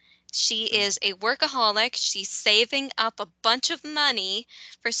 She is a workaholic. She's saving up a bunch of money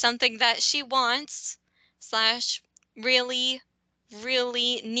for something that she wants, slash, really,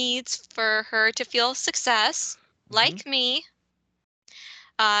 really needs for her to feel success, like me.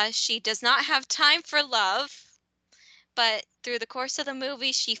 She does not have time for love, but through the course of the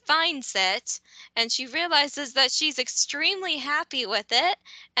movie, she finds it and she realizes that she's extremely happy with it.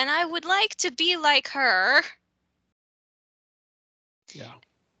 And I would like to be like her. Yeah.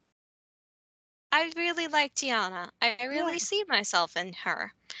 I really like Tiana. I really see myself in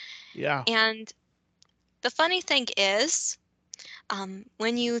her. Yeah. And the funny thing is,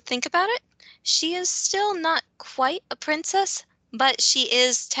 when you think about it, she is still not quite a princess, but she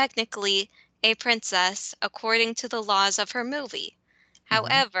is technically a princess according to the laws of her movie.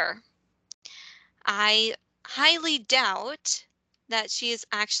 However, I highly doubt that she is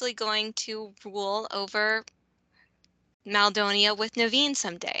actually going to rule over Maldonia with Naveen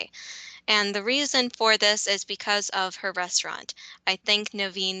someday. And the reason for this is because of her restaurant. I think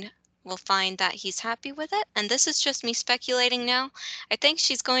Naveen will find that he's happy with it. And this is just me speculating now. I think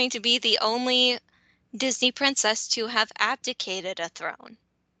she's going to be the only Disney princess to have abdicated a throne.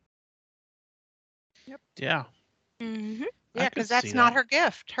 Yeah. Mm-hmm. Yeah, I could because see that's not that. her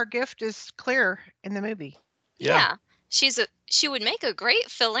gift. Her gift is clear in the movie. Yeah. She would make a great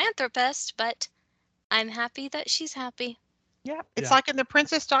philanthropist, but I'm happy that she's happy. Yeah, it's Yeah. like in the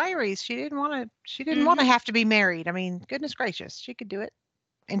Princess Diaries. She didn't want to. She didn't want to have to be married. I mean, goodness gracious, she could do it,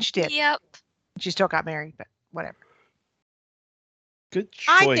 and she did. Yep. She still got married, but whatever. Good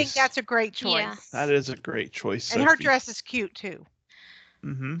choice. I think that's a great choice. Yeah. That is a great choice, And Sophie. her dress is cute too.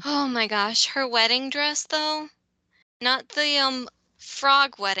 Mm-hmm. Oh my gosh, her wedding dress though? Not the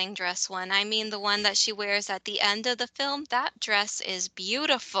frog wedding dress one. I mean the one that she wears at the end of the film. That dress is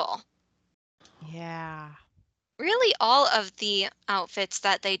beautiful. Yeah. Really, all of the outfits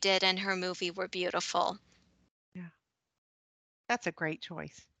that they did in her movie were beautiful. Yeah. That's a great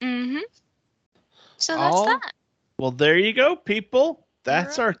choice. Mm-hmm. So that's that. Well, there you go, people.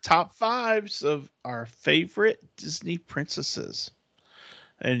 That's All our top fives of our favorite Disney princesses.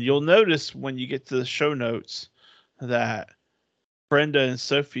 And you'll notice when you get to the show notes that Brenda and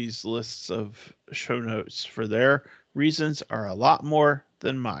Sophie's lists of show notes for their reasons are a lot more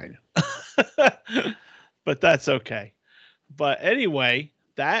than mine. But that's okay. But anyway,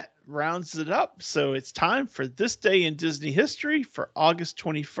 that rounds it up. So it's time for This Day in Disney History for August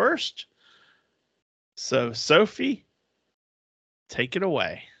 21st. So, Sophie, take it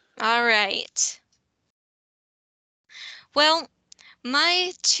away. All right. Well,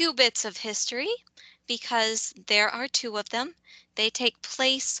 my two bits of history because there are two of them. They take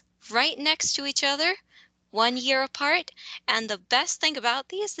place right next to each other, 1 year apart. And the best thing about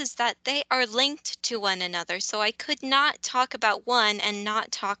these is that they are linked to one another. So I could not talk about one and not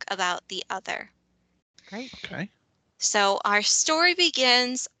talk about the other. Great. Okay. So our story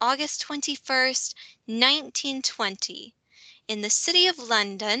begins August 21st, 1920. In the city of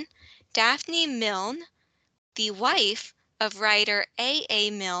London, Daphne Milne, the wife of writer A.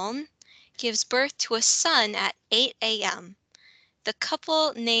 Milne, gives birth to a son at 8 a.m. The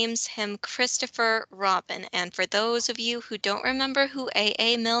couple names him Christopher Robin. And for those of you who don't remember who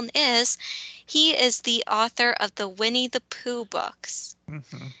A. Milne is, he is the author of the Winnie the Pooh books.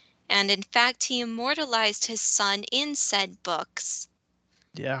 Mm-hmm. And in fact, he immortalized his son in said books.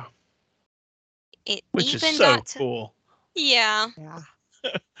 Yeah. It Which is even so got to, cool. yeah, Yeah.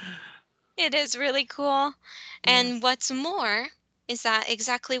 it is really cool. And Yes. what's more is that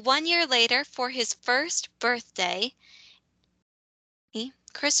exactly 1 year later, for his first birthday,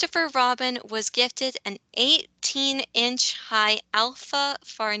 Christopher Robin was gifted an 18-inch high Alpha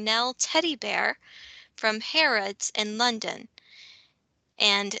Farnell teddy bear from Harrods in London.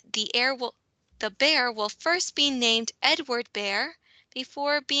 And the bear will first be named Edward Bear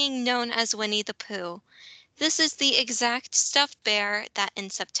before being known as Winnie the Pooh. This is the exact stuffed bear that in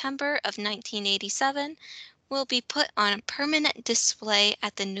September of 1987 will be put on a permanent display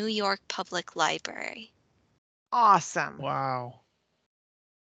at the New York Public Library. Awesome. Wow.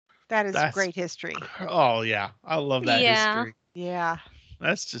 That is That's great history. Oh yeah. I love that Yeah. history. Yeah.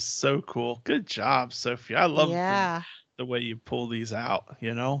 That's just so cool. Good job, Sophie. I love Yeah. the way you pull these out,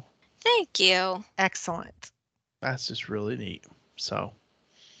 you know? Thank you. Excellent. That's just really neat. So,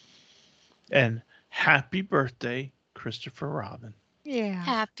 and happy birthday, Christopher Robin. Yeah.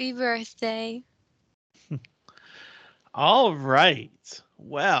 Happy birthday. All right.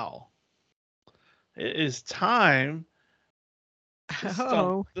 Well, it is time to stump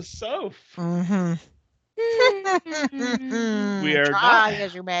Oh. the Soph. Mm-hmm. We are Try not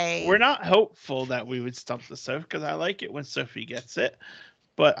as you may. we're not hopeful that we would stump the Soph because I like it when Sophie gets it.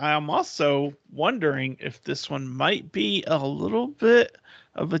 But I am also wondering if this one might be a little bit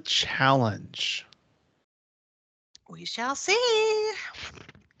of a challenge. We shall see.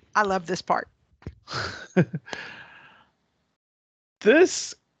 I love this part.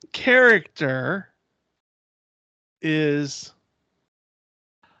 This character is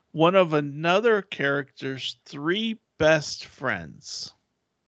one of another character's three best friends.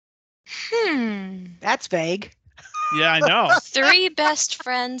 That's vague. Yeah, I know. 3 best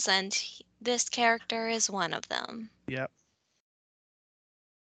friends, and this character is one of them. Yep.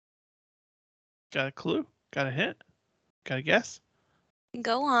 Got a clue? Got a hint? Got a guess?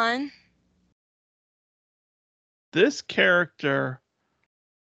 Go on. This character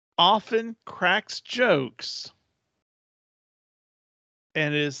often cracks jokes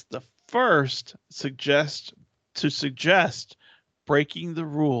and is the first to suggest breaking the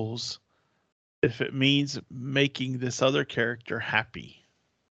rules if it means making this other character happy.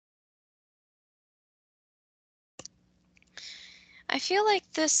 I feel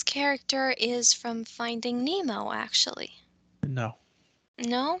like this character is from Finding Nemo, actually. No.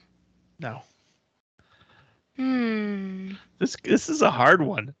 No? No. This is a hard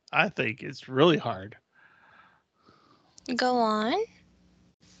one. I think it's really hard. Go on.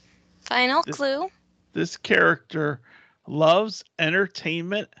 Final clue. This character loves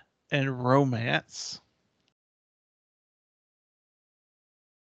entertainment and romance.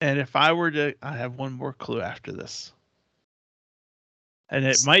 And if I were to, I have one more clue after this. And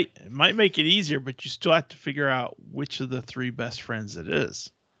it might make it easier, but you still have to figure out which of the 3 best friends it is.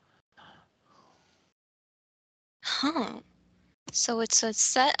 Huh. So it's a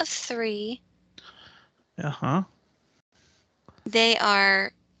set of 3. Uh-huh. They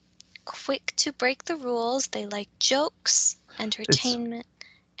are quick to break the rules. They like jokes, entertainment,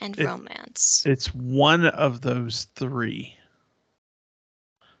 and romance. It's one of those 3.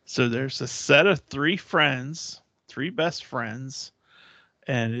 So there's a set of 3 friends, 3 best friends,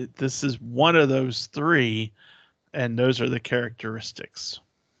 and this is one of those 3, and those are the characteristics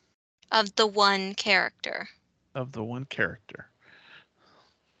Of the one character. of the one character.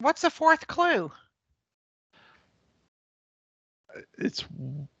 What's the 4th clue? It's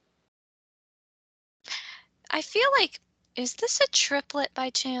I feel like, is this a triplet by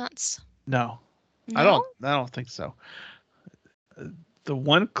chance? no. No? I don't think so. The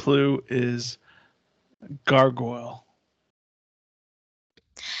one clue is gargoyle.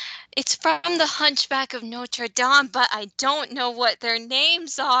 It's from The Hunchback of Notre Dame, but I don't know what their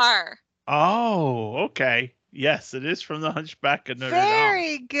names are. Oh, okay. Yes, it is from the Hunchback of Notre Dame.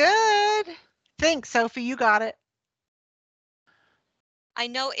 Very good. Think, Sophie, you got it. I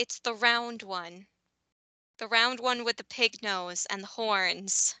know it's the round one. The round one with the pig nose and the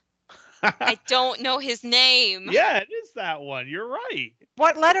horns. I don't know his name. Yeah, it is that one. You're right.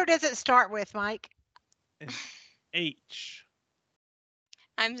 What letter does it start with, Mike? H.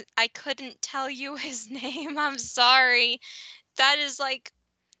 I couldn't tell you his name. I'm sorry. That is like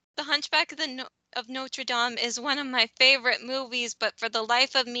The Hunchback of Notre Dame is one of my favorite movies, but for the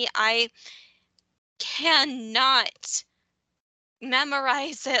life of me, I cannot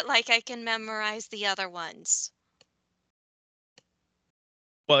memorize it like I can memorize the other ones.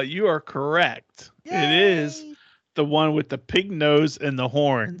 Well, you are correct. It is Yay! the one with the pig nose and the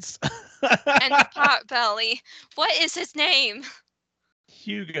horns. And the pot belly. What is his name?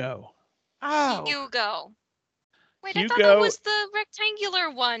 Hugo. Oh, Hugo. Wait, I thought Hugo- that was the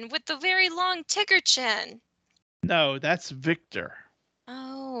rectangular one with the very long tiger chin. No, that's Victor.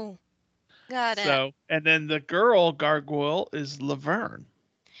 Oh, got it. So, and then the girl gargoyle is Laverne.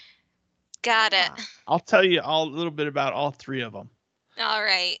 Got it. Ah. I'll tell you a little bit about all three of them. All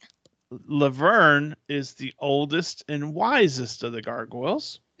right. Laverne is the oldest and wisest of the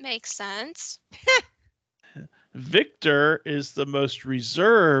gargoyles. Makes sense. Victor is the most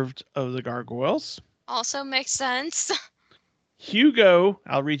reserved of the gargoyles. Also makes sense. Hugo,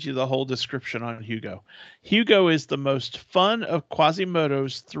 I'll read you the whole description on Hugo. Hugo is the most fun of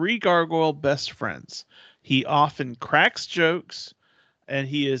Quasimodo's three gargoyle best friends. He often cracks jokes, and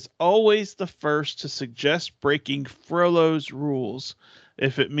he is always the first to suggest breaking Frollo's rules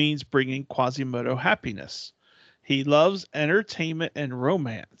if it means bringing Quasimodo happiness. He loves entertainment and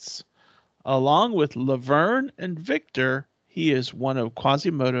romance. Along with Laverne and Victor, he is one of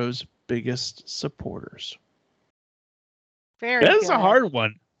Quasimodo's biggest supporters. Very That is a good. hard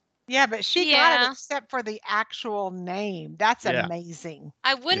one. Yeah, but she got Yeah. it except for the actual name. That's Yeah. amazing.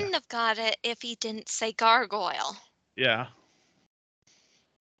 I wouldn't have got it if he didn't say gargoyle. Yeah.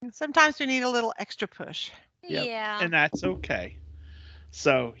 Sometimes we need a little extra push. Yep. Yeah. And that's okay.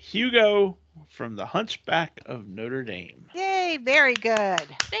 So, Hugo from The Hunchback of Notre Dame. Yay, very good.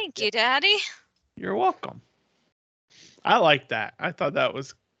 Thank you, Daddy. You're welcome. I like that. I thought that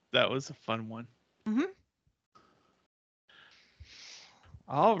was a fun one. Mhm.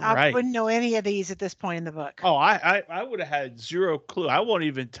 All I right. wouldn't know any of these at this point in the book. Oh, I would have had zero clue. I won't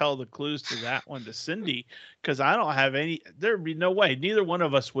even tell the clues to that one to Cindy because I don't have any. There'd be no way. Neither one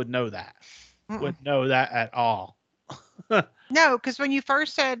of us would know that. Mm-mm. Would know that at all. No, because when you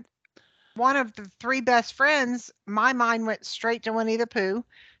first said one of the three best friends, my mind went straight to Winnie the Pooh.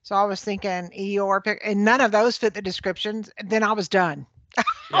 So I was thinking Eeyore, and none of those fit the descriptions. Then I was done.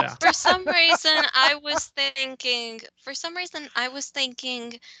 Yeah. For some reason, I was thinking.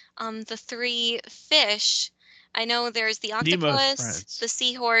 The three fish. I know there's the Nemo's octopus, friends. the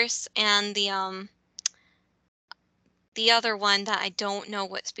seahorse, and the other one that I don't know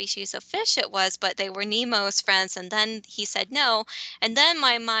what species of fish it was, but they were Nemo's friends. And then he said no. And then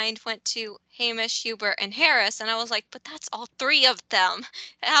my mind went to Hamish, Hubert, and Harris. And I was like, but that's all three of them.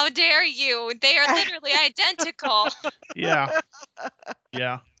 How dare you? They are literally identical. Yeah.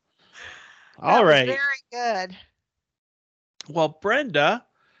 Yeah. That All was right. very good. Well, Brenda,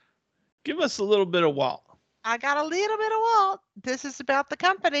 give us a little bit of Walt. I got a little bit of Walt. This is about the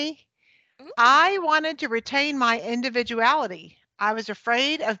company. Ooh. I wanted to retain my individuality. I was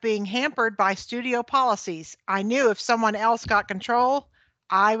afraid of being hampered by studio policies. I knew if someone else got control,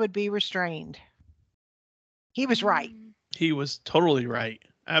 I would be restrained. He was right. He was totally right.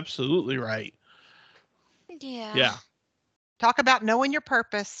 Absolutely right. Yeah. Yeah. Talk about knowing your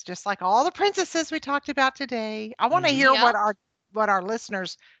purpose, just like all the princesses we talked about today. I want to Mhm. hear Yep. what our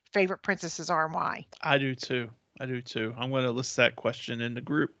listeners' favorite princesses are and why. I do too. I'm going to list that question in the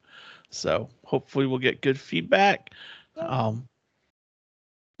group. So hopefully we'll get good feedback. Yeah.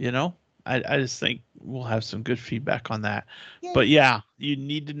 I just think we'll have some good feedback on that. Yay. But yeah, you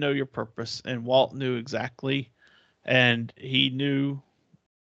need to know your purpose. And Walt knew exactly. And he knew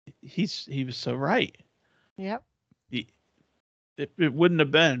he was so right. Yep. It wouldn't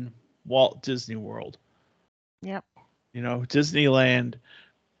have been Walt Disney World. Yep. Disneyland,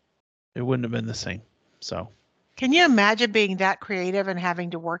 it wouldn't have been the same. So Can you imagine being that creative and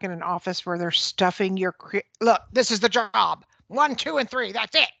having to work in an office where they're stuffing your look, this is the job. 1, 2, and 3.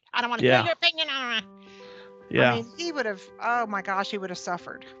 That's it. I don't want to hear Yeah. your opinion. yeah, I mean, he would have, oh my gosh, he would have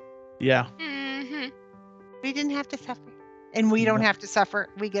suffered. yeah. Hmm. We didn't have to suffer. And we don't No. have to suffer.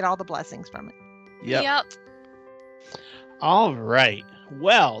 We get all the blessings from it. Yep. All right.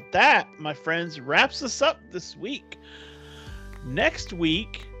 Well, that, my friends, wraps us up this week. Next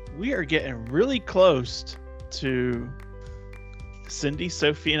week, we are getting really close to Cindy,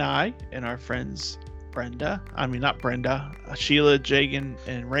 Sophie, and I, and our friends Sheila, Jagan,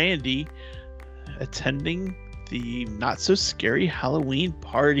 and Randy attending the Not So Scary Halloween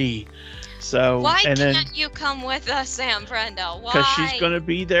party. So Why and then can't you come with us, Aunt Brenda? Why? because she's going to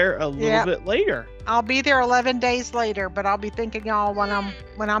be there a little Yep. bit later. I'll be there 11 days later, but I'll be thinking y'all when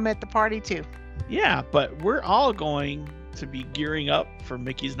I'm at the party too. Yeah, but we're all going to be gearing up for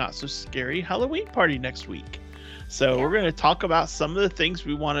Mickey's Not So Scary Halloween party next week. So we're going to talk about some of the things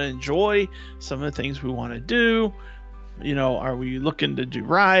we want to enjoy, some of the things we want to do. You know, are we looking to do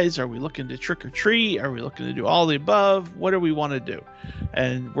rides? Are we looking to trick or treat? Are we looking to do all the above? What do we want to do?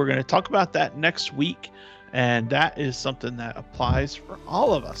 And we're going to talk about that next week. And that is something that applies for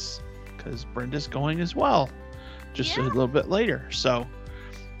all of us because Brenda's going as well, just a little bit later. So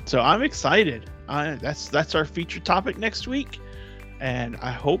I'm excited. That's our feature topic next week, and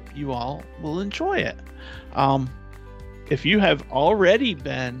I hope you all will enjoy it. If you have already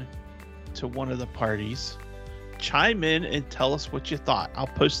been to one of the parties, chime in and tell us what you thought. I'll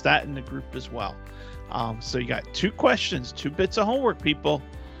post that in the group as well. So you got 2 questions, 2 bits of homework, people.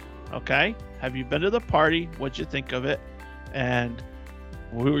 Okay, have you been to the party? What'd you think of it? And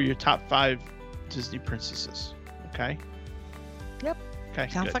who were your top 5 Disney princesses? Okay. Yep. Okay.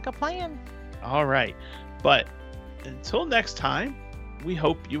 Sounds good. like a plan. All right. But until next time, we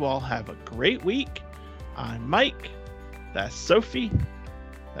hope you all have a great week. I'm Mike. That's Sophie.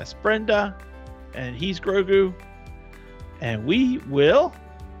 That's Brenda. And he's Grogu. And we will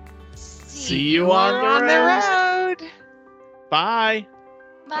see you on We're on the road. Bye.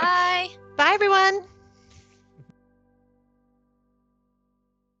 Bye. Bye, everyone.